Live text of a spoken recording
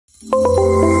Good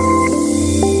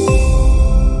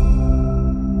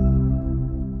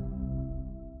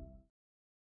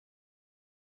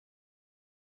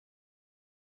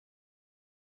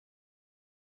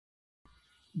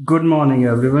morning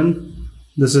everyone.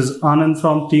 This is Anand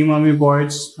from Team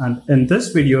Amoeboids, and in this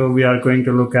video we are going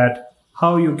to look at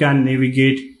how you can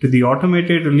navigate to the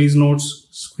automated release notes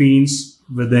screens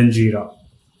within Jira.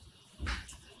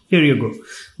 Here you go.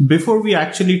 Before we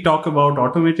actually talk about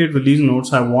automated release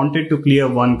notes, I wanted to clear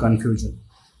one confusion.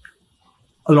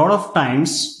 A lot of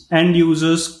times end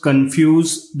users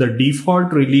confuse the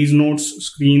default release notes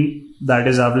screen that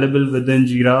is available within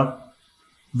Jira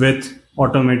with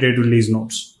automated release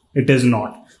notes. It is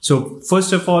not. So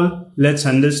first of all, let's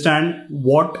understand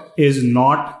what is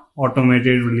not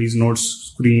automated release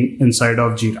notes screen inside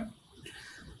of Jira.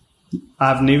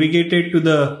 I've navigated to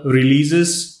the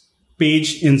releases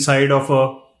page inside of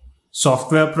a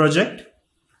software project.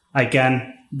 I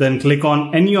can then click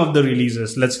on any of the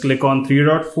releases. Let's click on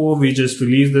 3.4. We just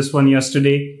released this one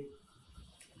yesterday.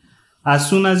 As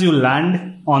soon as you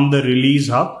land on the release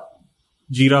hub,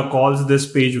 Jira calls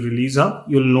this page Release Hub.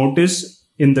 You'll notice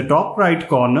in the top right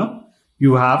corner,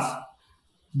 you have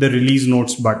the Release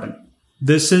Notes button.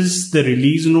 This is the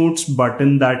Release Notes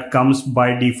button that comes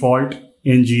by default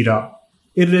in Jira.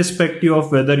 Irrespective of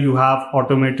whether you have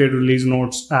Automated Release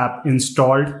Notes app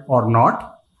installed or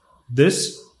not,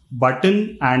 this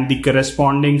button and the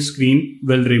corresponding screen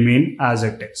will remain as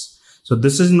it is. So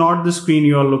this is not the screen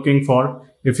you are looking for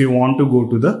if you want to go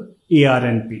to the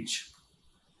ARN page.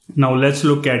 Now let's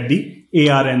look at the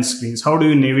ARN screens. How do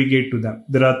you navigate to them?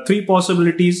 There are three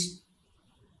possibilities.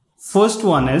 First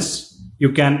one is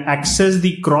you can access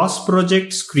the cross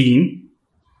project screen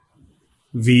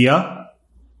via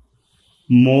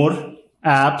More,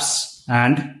 Apps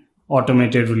and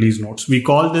Automated Release Notes. We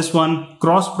call this one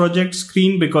cross project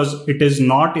screen because it is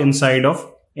not inside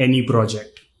of any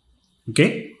project.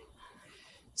 Okay.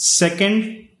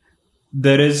 Second,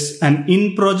 there is an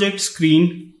in project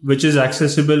screen which is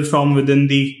accessible from within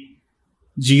the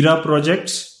Jira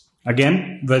projects.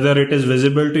 Again, whether it is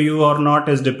visible to you or not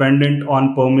is dependent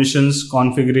on permissions,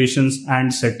 configurations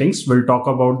and settings. We'll talk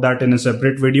about that in a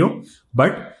separate video,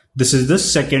 but this is the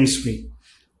second screen.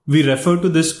 We refer to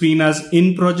this screen as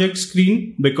in project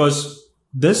screen because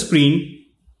this screen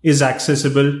is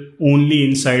accessible only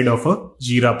inside of a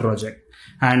Jira project.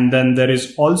 And then there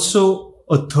is also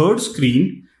a third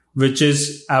screen which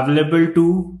is available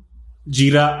to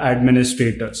Jira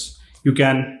administrators. You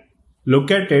can look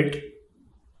at it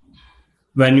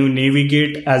when you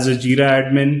navigate as a Jira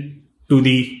admin to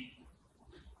the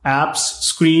apps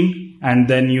screen, and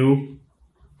then you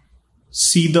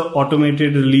see the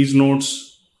automated release notes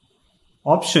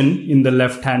option in the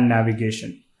left hand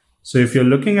navigation. So if you're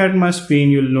looking at my screen,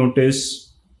 you'll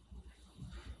notice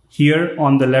here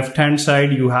on the left hand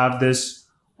side you have this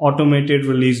automated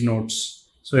release notes.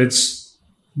 So it's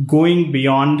going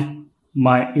beyond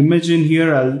my image in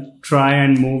here. I'll try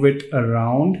and move it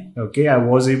around. Okay, I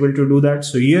was able to do that.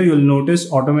 So here you'll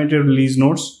notice automated release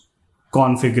notes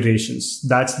configurations.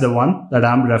 That's the one that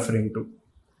I'm referring to.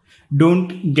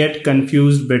 Don't get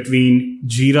confused between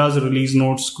Jira's release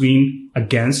notes screen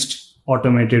against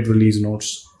automated release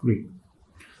notes screen.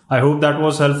 I hope that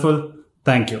was helpful.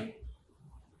 Thank you.